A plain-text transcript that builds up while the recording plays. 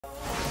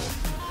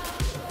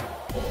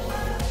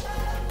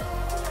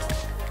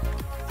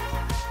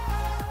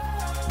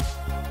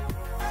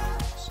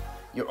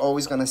you're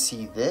always gonna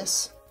see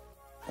this.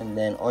 And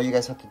then all you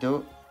guys have to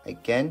do,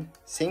 again,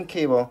 same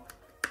cable,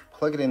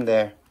 plug it in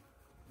there,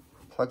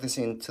 plug this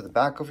into the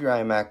back of your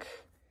iMac,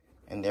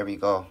 and there we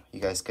go. You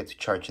guys get to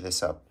charge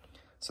this up.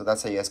 So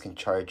that's how you guys can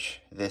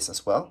charge this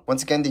as well.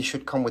 Once again, they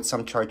should come with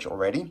some charge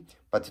already,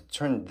 but to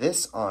turn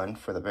this on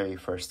for the very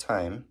first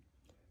time,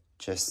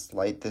 just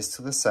slide this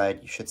to the side.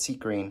 You should see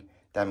green.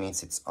 That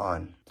means it's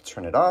on. To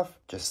turn it off,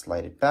 just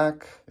slide it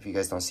back. If you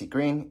guys don't see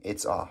green,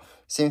 it's off.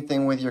 Same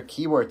thing with your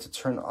keyboard. To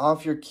turn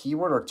off your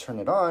keyboard or turn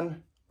it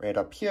on, right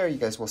up here, you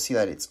guys will see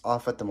that it's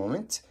off at the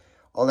moment.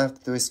 All I have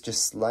to do is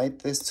just slide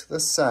this to the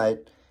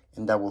side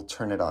and that will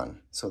turn it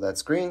on. So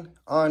that's green,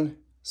 on,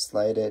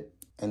 slide it,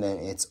 and then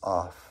it's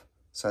off.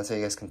 So that's how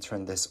you guys can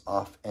turn this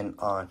off and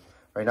on.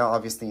 Right now,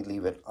 obviously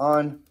leave it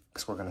on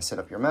because we're gonna set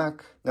up your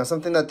Mac. Now,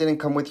 something that didn't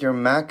come with your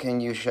Mac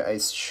and you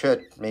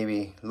should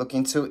maybe look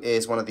into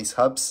is one of these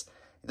hubs.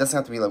 It doesn't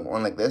have to be like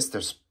one like this.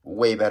 There's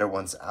way better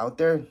ones out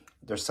there.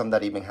 There's some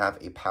that even have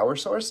a power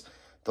source.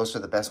 Those are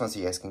the best ones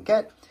you guys can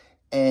get.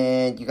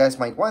 And you guys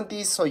might want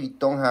these so you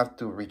don't have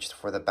to reach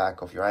for the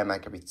back of your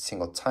iMac every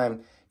single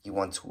time you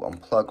want to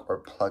unplug or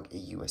plug a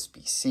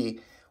USB-C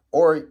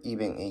or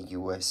even a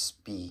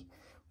USB.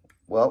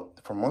 Well,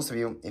 for most of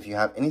you, if you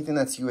have anything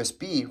that's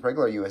USB,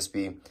 regular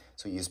USB,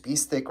 so USB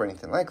stick or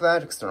anything like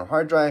that, external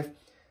hard drive,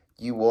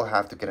 you will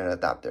have to get an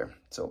adapter.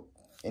 So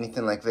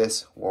anything like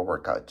this will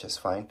work out just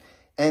fine.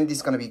 And this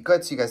is going to be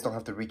good so you guys don't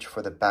have to reach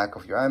for the back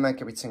of your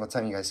iMac every single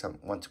time you guys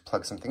want to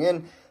plug something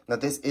in. Now,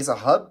 this is a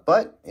hub,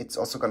 but it's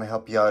also going to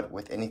help you out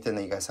with anything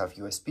that you guys have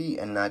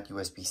USB and not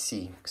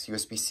USB-C. Because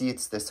USB-C,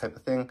 it's this type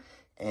of thing.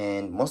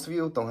 And most of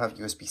you don't have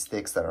USB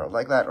sticks that are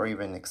like that or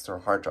even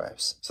external hard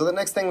drives. So the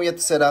next thing we have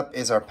to set up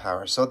is our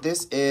power. So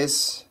this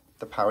is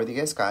the power that you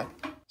guys got.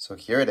 So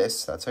here it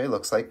is. That's how it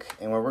looks like.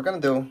 And what we're going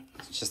to do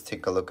is just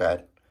take a look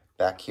at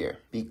back here.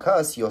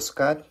 Because you also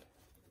got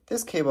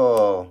this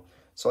cable.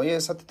 So all you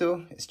guys have to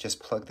do is just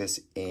plug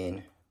this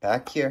in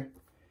back here.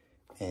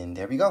 And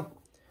there we go.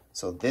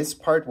 So this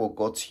part will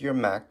go to your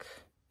Mac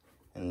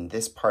and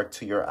this part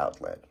to your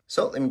outlet.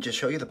 So let me just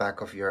show you the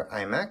back of your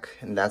iMac,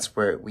 and that's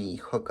where we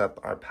hook up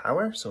our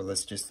power. So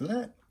let's just do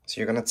that. So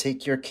you're gonna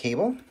take your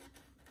cable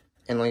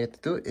and all you have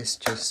to do is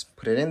just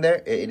put it in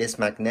there. It is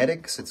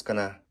magnetic, so it's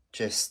gonna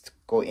just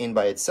go in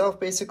by itself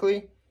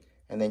basically,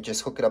 and then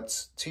just hook it up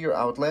to your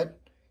outlet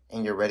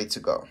and you're ready to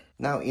go.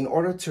 Now, in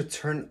order to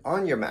turn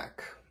on your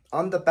Mac,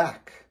 on the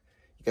back,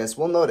 you guys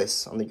will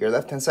notice on your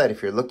left-hand side,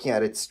 if you're looking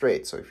at it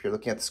straight, so if you're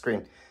looking at the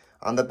screen,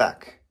 on the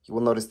back, you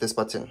will notice this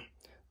button.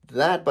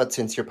 That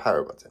button's your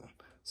power button.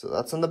 So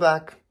that's on the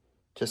back.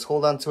 Just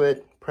hold on to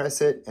it, press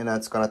it, and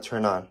that's gonna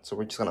turn on. So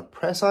we're just gonna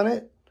press on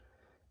it,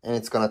 and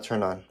it's gonna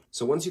turn on.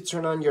 So once you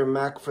turn on your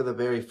Mac for the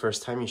very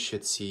first time, you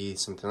should see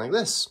something like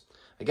this.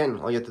 Again,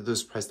 all you have to do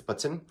is press the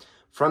button.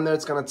 From there,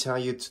 it's gonna tell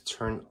you to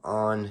turn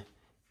on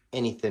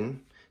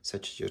anything,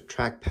 such as your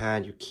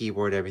trackpad, your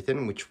keyboard,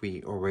 everything, which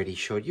we already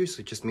showed you.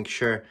 So just make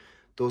sure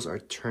those are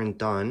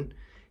turned on.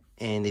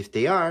 And if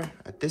they are,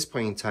 at this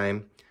point in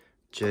time,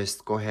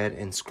 just go ahead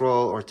and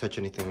scroll or touch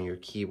anything on your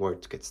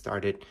keyboard to get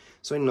started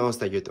so it knows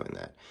that you're doing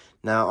that.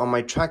 Now on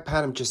my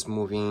trackpad, I'm just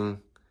moving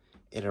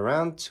it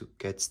around to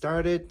get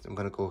started. I'm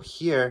gonna go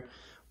here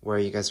where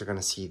you guys are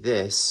gonna see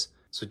this.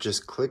 So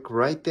just click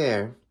right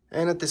there.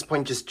 And at this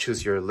point, just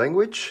choose your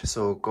language.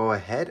 So go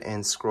ahead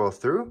and scroll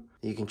through.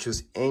 You can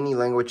choose any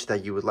language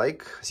that you would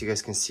like. As you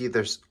guys can see,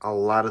 there's a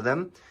lot of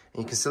them.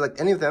 And you can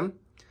select any of them.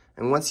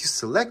 And once you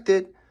select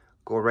it,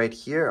 go right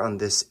here on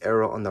this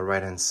arrow on the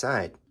right-hand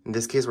side. In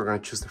this case, we're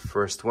going to choose the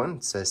first one.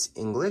 It says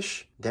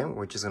English. Then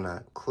we're just going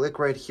to click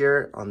right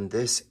here on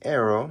this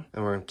arrow,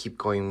 and we're going to keep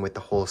going with the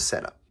whole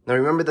setup. Now,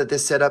 remember that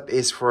this setup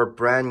is for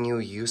brand new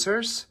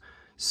users.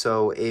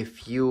 So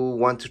if you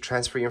want to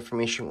transfer your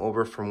information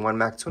over from one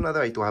Mac to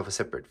another, I do have a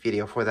separate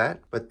video for that.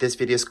 But this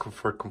video is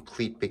for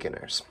complete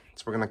beginners.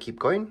 So we're going to keep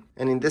going.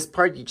 And in this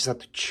part, you just have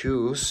to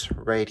choose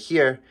right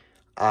here,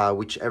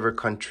 whichever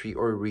country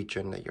or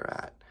region that you're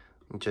at.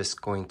 I'm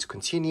just going to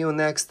continue.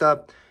 Next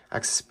up,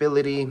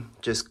 accessibility,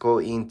 just go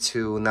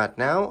into not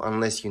now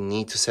unless you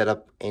need to set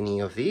up any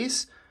of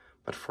these.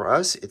 But for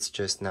us, it's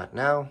just not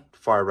now.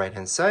 Far right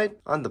hand side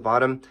on the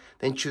bottom,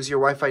 then choose your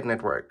Wi-Fi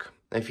network.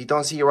 Now, if you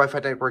don't see your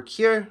Wi-Fi network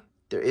here,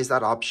 there is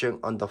that option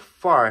on the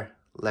far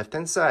left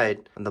hand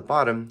side. On the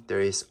bottom,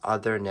 there is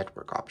other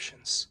network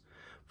options.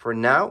 For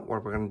now,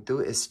 what we're going to do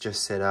is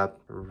just set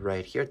up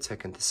right here,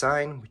 tech and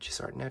design, which is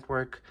our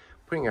network.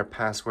 Put in your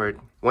password.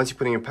 Once you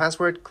put in your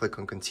password, click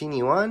on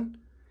continue on.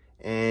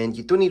 And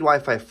you do need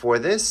Wi-Fi for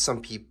this.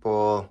 Some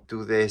people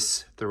do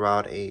this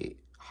throughout a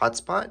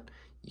hotspot.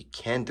 You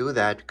can do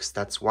that because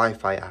that's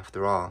Wi-Fi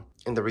after all.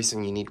 And the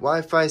reason you need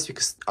Wi-Fi is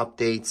because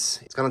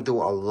updates, it's gonna do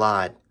a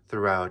lot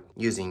throughout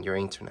using your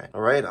internet.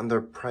 All right,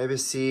 under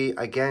privacy,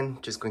 again,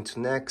 just going to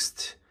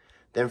next.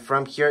 Then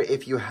from here,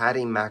 if you had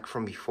a Mac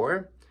from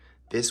before,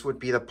 this would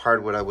be the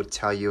part where I would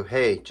tell you,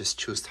 hey, just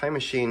choose Time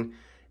Machine.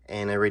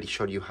 And I already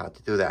showed you how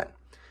to do that.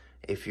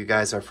 If you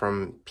guys are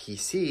from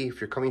PC,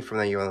 if you're coming from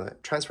that, you want to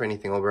transfer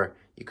anything over,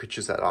 you could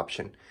choose that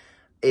option.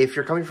 If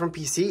you're coming from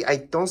PC, I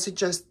don't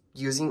suggest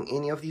using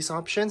any of these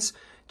options,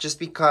 just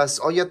because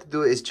all you have to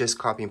do is just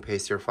copy and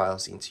paste your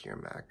files into your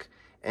Mac,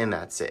 and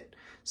that's it.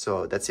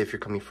 So that's if you're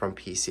coming from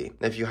PC.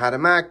 If you had a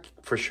Mac,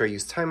 for sure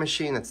use Time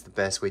Machine. That's the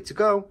best way to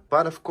go.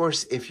 But of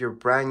course, if you're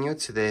brand new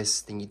to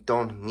this, then you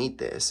don't need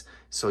this.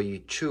 So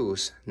you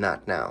choose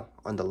Not Now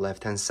on the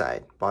left-hand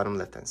side, bottom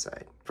left-hand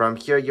side. From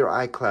here, your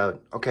iCloud.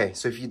 Okay,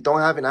 so if you don't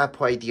have an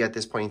Apple ID at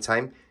this point in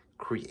time,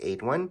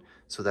 create one.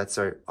 So that's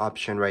our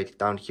option right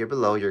down here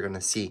below. You're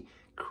gonna see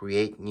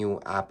create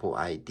new Apple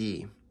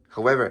ID.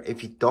 However,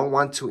 if you don't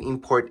want to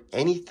import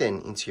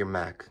anything into your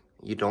Mac,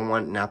 you don't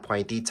want an Apple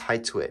ID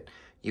tied to it,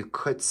 you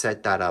could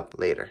set that up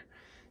later.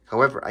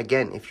 However,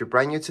 again, if you're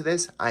brand new to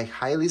this, I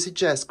highly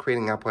suggest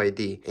creating Apple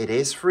ID. It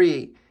is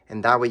free,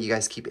 and that way you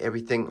guys keep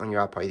everything on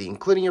your Apple ID,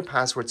 including your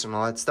passwords and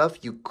all that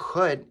stuff. You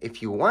could,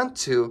 if you want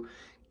to,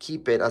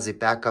 keep it as a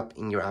backup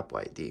in your Apple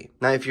ID.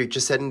 Now, if you're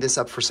just setting this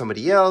up for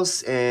somebody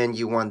else and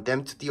you want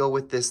them to deal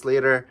with this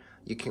later,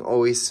 you can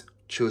always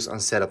choose on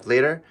setup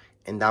later,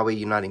 and that way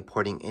you're not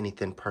importing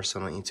anything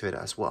personal into it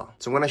as well.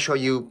 So I'm gonna show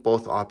you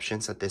both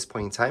options at this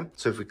point in time.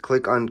 So if we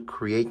click on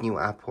create new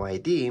Apple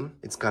ID,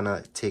 it's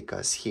gonna take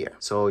us here.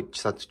 So you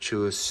just have to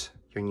choose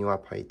your new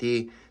Apple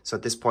ID. So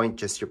at this point,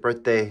 just your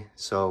birthday.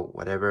 So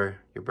whatever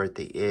your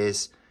birthday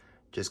is,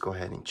 just go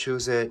ahead and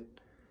choose it.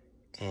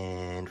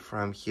 And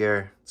from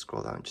here,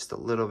 scroll down just a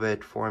little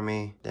bit for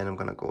me. Then I'm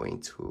gonna go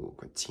into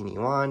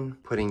continue on,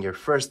 put in your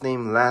first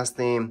name, last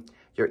name,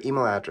 your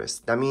email address.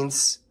 That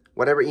means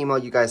whatever email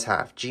you guys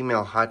have,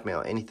 Gmail,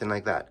 Hotmail, anything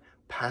like that.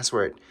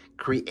 Password,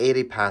 create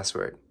a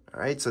password. All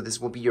right, so this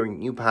will be your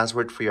new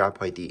password for your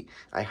Apple ID.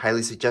 I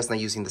highly suggest not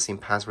using the same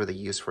password that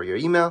you use for your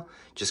email.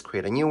 Just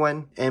create a new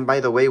one. And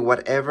by the way,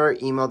 whatever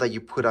email that you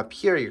put up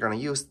here, you're gonna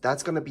use,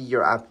 that's gonna be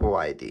your Apple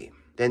ID.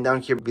 Then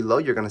down here below,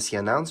 you're gonna see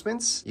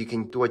announcements. You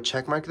can do a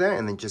check mark there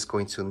and then just go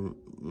into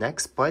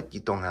next, but you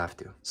don't have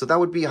to. So that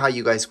would be how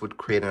you guys would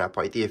create an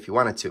Apple ID if you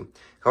wanted to.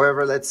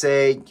 However, let's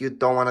say you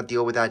don't wanna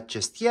deal with that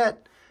just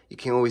yet. You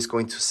can always go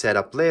into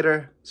setup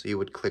later. So you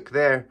would click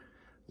there,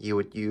 you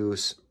would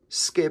use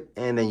skip,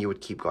 and then you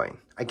would keep going.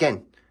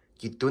 Again,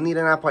 you do need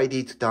an Apple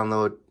ID to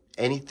download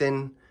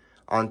anything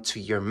onto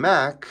your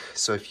Mac.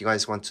 So if you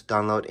guys want to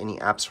download any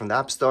apps from the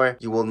App Store,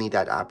 you will need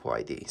that Apple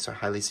ID. So I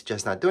highly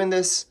suggest not doing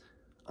this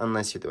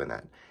unless you're doing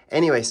that.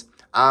 Anyways,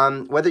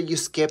 whether you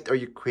skipped or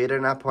you created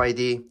an Apple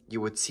ID, you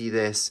would see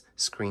this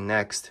screen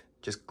next.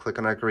 Just click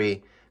on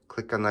agree,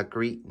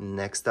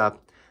 next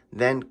up,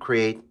 then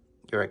create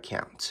your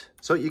account.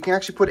 So you can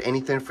actually put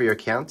anything for your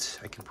account.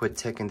 I can put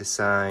tech and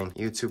design,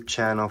 YouTube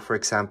channel, for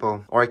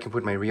example, or I can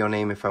put my real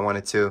name if I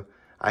wanted to.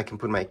 I can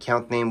put my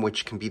account name,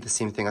 which can be the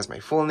same thing as my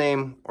full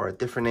name or a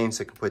different name.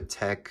 So I can put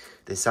tech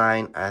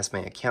design as my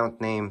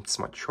account name. It's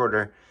much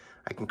shorter.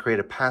 I can create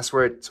a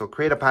password. So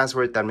create a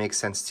password that makes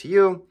sense to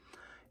you.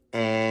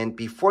 And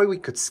before we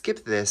could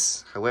skip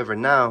this, however,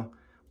 now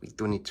we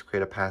do need to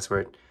create a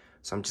password.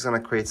 So I'm just gonna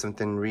create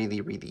something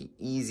really, really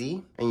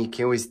easy. And you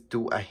can always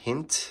do a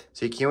hint.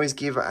 So you can always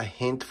give a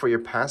hint for your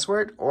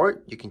password,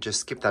 or you can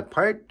just skip that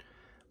part.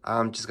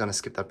 I'm just gonna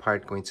skip that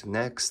part, going to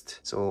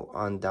next. So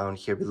on down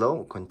here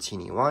below,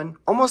 continue on.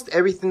 Almost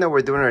everything that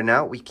we're doing right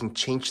now, we can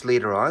change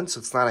later on. So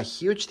it's not a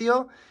huge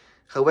deal.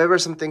 However,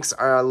 some things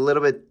are a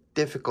little bit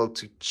difficult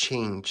to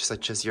change,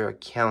 such as your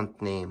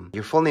account name.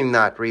 Your full name,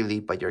 not really,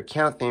 but your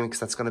account name, because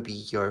that's gonna be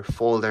your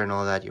folder and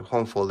all that, your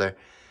home folder.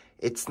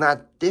 It's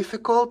not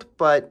difficult,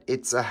 but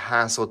it's a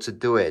hassle to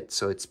do it.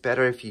 So it's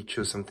better if you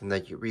choose something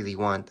that you really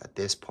want at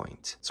this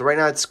point. So right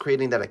now it's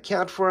creating that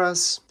account for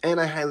us. And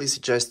I highly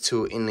suggest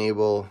to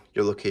enable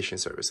your location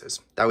services.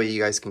 That way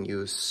you guys can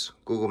use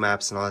Google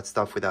Maps and all that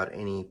stuff without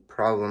any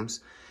problems.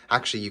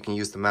 Actually, you can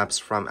use the maps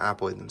from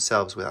Apple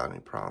themselves without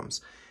any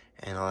problems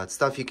and all that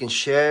stuff. You can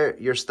share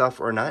your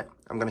stuff or not.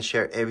 I'm gonna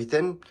share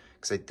everything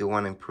because I do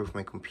want to improve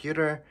my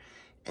computer.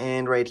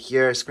 And right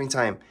here, screen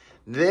time.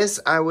 This,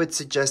 I would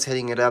suggest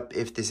heading it up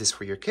if this is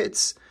for your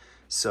kids.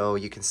 So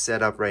you can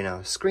set up right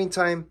now screen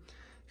time.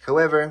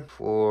 However,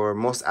 for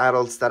most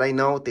adults that I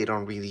know, they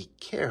don't really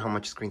care how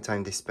much screen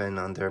time they spend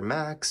on their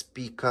Macs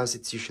because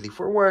it's usually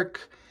for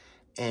work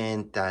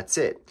and that's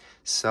it.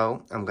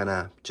 So I'm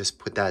gonna just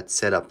put that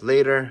set up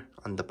later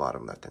on the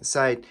bottom left-hand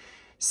side.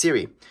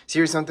 Siri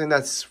is something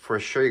that's for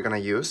sure you're gonna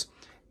use.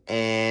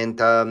 And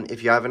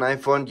if you have an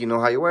iPhone, you know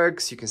how it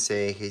works. You can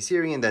say, hey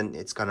Siri, and then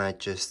it's gonna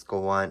just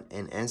go on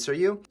and answer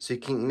you. So you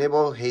can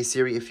enable hey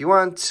Siri if you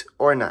want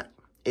or not.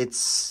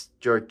 It's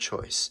your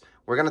choice.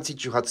 We're gonna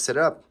teach you how to set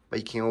it up, but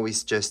you can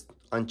always just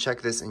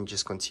uncheck this and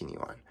just continue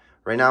on.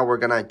 Right now, we're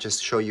gonna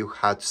just show you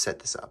how to set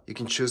this up. You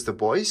can choose the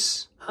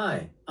voice.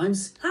 Hi, I'm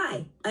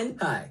Siri.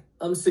 Hi,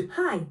 I'm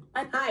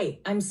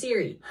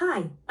Siri.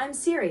 Hi, I'm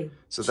Siri.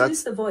 So Choose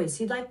that's the voice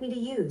you'd like me to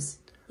use.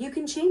 You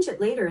can change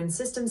it later in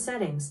system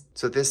settings.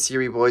 So this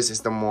Siri voice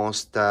is the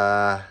most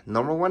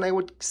normal one, I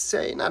would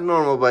say. Not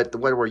normal, but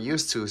what we're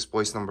used to is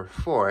voice number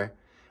 4.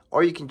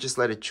 Or you can just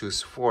let it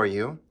choose for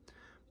you.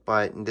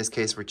 But in this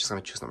case, we're just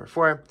gonna choose number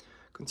 4.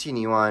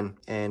 Continue on.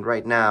 And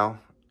right now,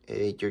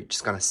 you're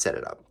just gonna set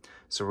it up.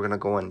 So we're gonna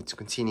go on to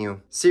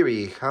continue.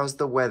 Siri, how's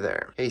the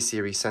weather? Hey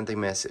Siri, send a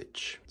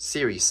message.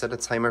 Siri, set a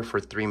timer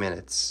for 3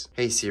 minutes.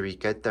 Hey Siri,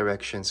 get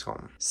directions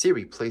home.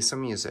 Siri, play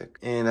some music.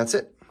 And that's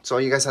it. So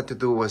all you guys had to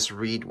do was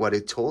read what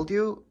it told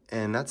you,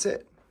 and that's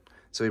it.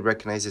 So it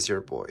recognizes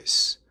your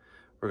voice.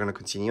 We're gonna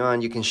continue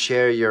on. You can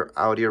share your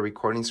audio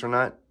recordings or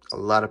not. A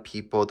lot of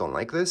people don't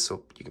like this,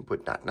 so you can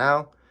put not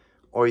now,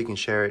 or you can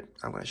share it.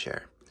 I'm gonna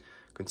share.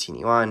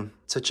 Continue on.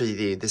 Touch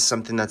ID, this is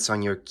something that's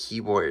on your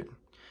keyboard.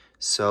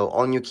 So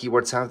all new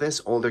keyboards have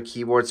this. Older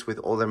keyboards with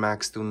older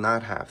Macs do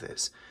not have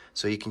this.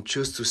 So you can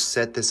choose to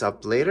set this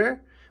up later,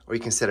 or you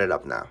can set it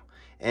up now.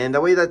 And the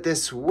way that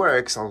this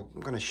works, I'm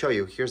gonna show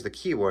you. Here's the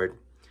keyboard.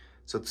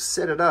 So to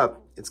set it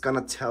up, it's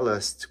gonna tell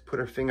us to put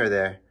our finger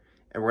there,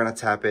 and we're gonna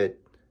tap it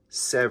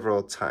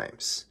several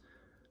times.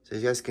 So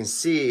as you guys can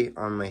see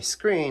on my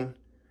screen,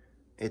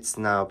 it's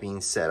now being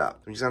set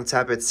up. I'm just gonna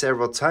tap it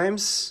several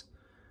times,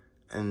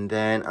 and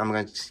then I'm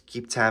gonna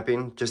keep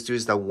tapping. Just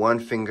use the one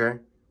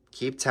finger.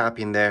 Keep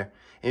tapping there,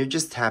 and you're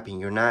just tapping.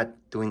 You're not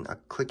doing a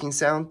clicking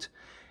sound,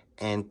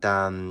 and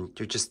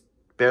you're just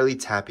barely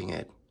tapping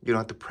it. You don't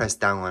have to press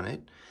down on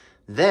it.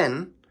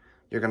 Then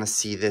you're gonna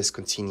see this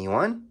continue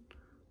on.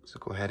 So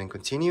go ahead and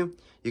continue.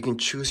 You can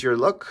choose your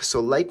look.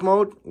 So light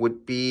mode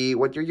would be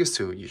what you're used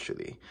to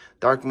usually.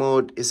 Dark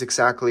mode is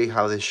exactly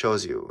how this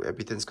shows you.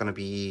 Everything's gonna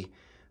be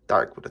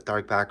dark with a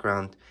dark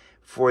background.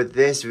 For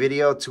this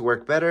video to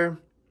work better,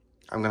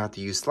 I'm gonna have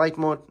to use light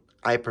mode.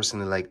 I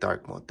personally like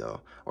dark mode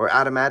though. Or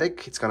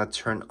automatic, it's gonna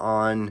turn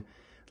on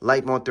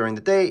light mode during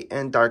the day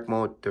and dark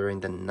mode during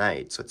the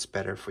night. So it's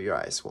better for your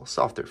eyes, well,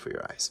 softer for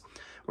your eyes.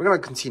 We're gonna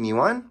continue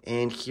on,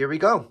 and here we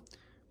go.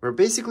 We're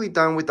basically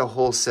done with the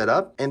whole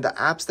setup, and the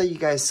apps that you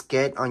guys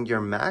get on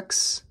your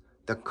Macs,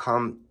 the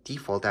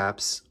default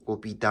apps, will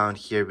be down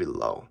here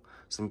below.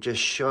 So let me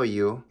just show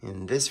you.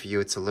 In this view,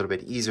 it's a little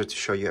bit easier to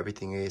show you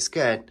everything you guys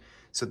get.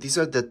 So these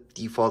are the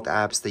default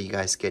apps that you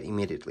guys get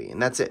immediately,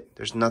 and that's it.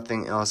 There's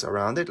nothing else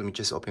around it. Let me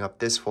just open up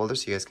this folder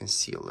so you guys can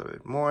see a little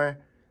bit more.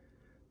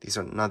 These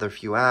are another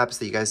few apps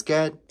that you guys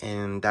get,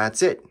 and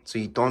that's it. So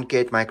you don't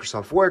get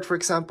Microsoft Word, for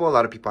example. A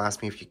lot of people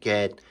ask me if you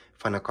get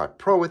Final Cut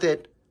Pro with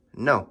it.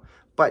 No,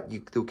 but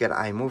you do get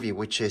iMovie,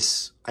 which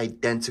is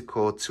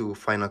identical to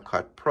Final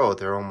Cut Pro.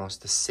 They're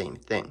almost the same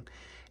thing.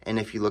 And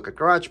if you look at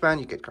GarageBand,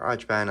 you get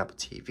GarageBand, Apple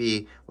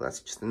TV. Well, that's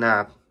just an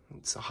app.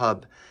 It's a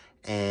hub.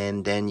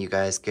 And then you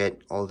guys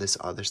get all this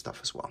other stuff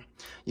as well.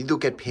 You do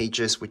get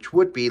Pages, which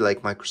would be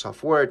like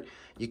Microsoft Word.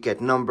 You get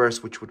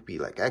Numbers, which would be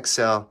like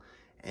Excel.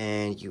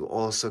 And you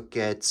also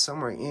get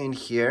somewhere in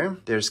here,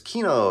 there's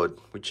Keynote,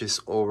 which is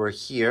over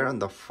here on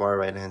the far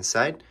right hand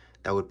side.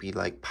 That would be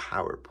like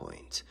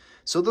PowerPoint.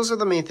 So those are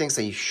the main things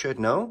that you should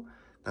know.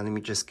 Now let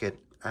me just get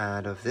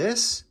out of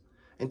this.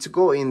 And to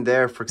go in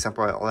there, for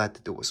example, all I had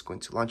to do was go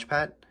into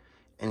Launchpad,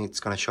 and it's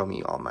gonna show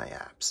me all my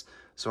apps.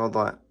 So all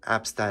the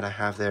apps that I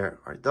have there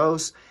are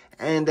those.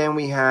 And then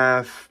we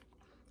have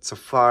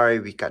Safari,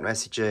 we got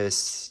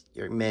Messages,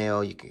 your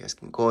email, you guys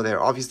can go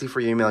there. Obviously for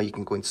your email, you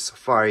can go into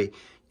Safari,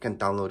 you can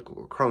download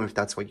Google Chrome if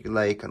that's what you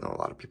like. I know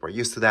a lot of people are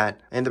used to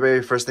that. And the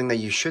very first thing that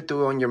you should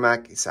do on your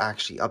Mac is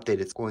actually update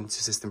it. Go into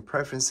System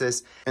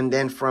Preferences, and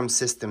then from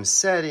System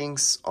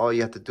Settings, all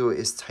you have to do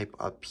is type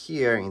up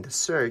here in the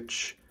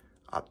search,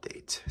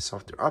 Update,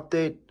 Software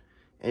Update,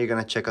 and you're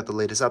gonna check out the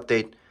latest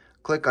update.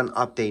 Click on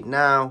Update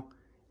Now,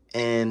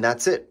 and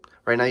that's it.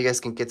 Right now, you guys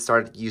can get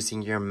started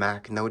using your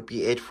Mac. And that would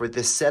be it for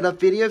this setup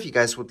video. If you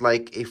guys would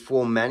like a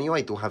full manual,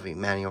 I do have a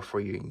manual for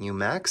your new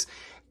Macs.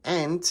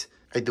 And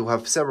I do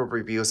have several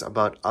reviews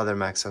about other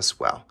Macs as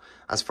well.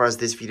 As far as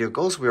this video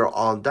goes, we are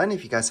all done.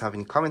 If you guys have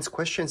any comments,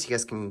 questions, you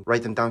guys can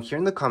write them down here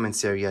in the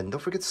comments area. And don't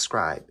forget to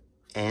subscribe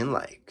and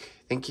like.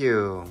 Thank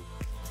you.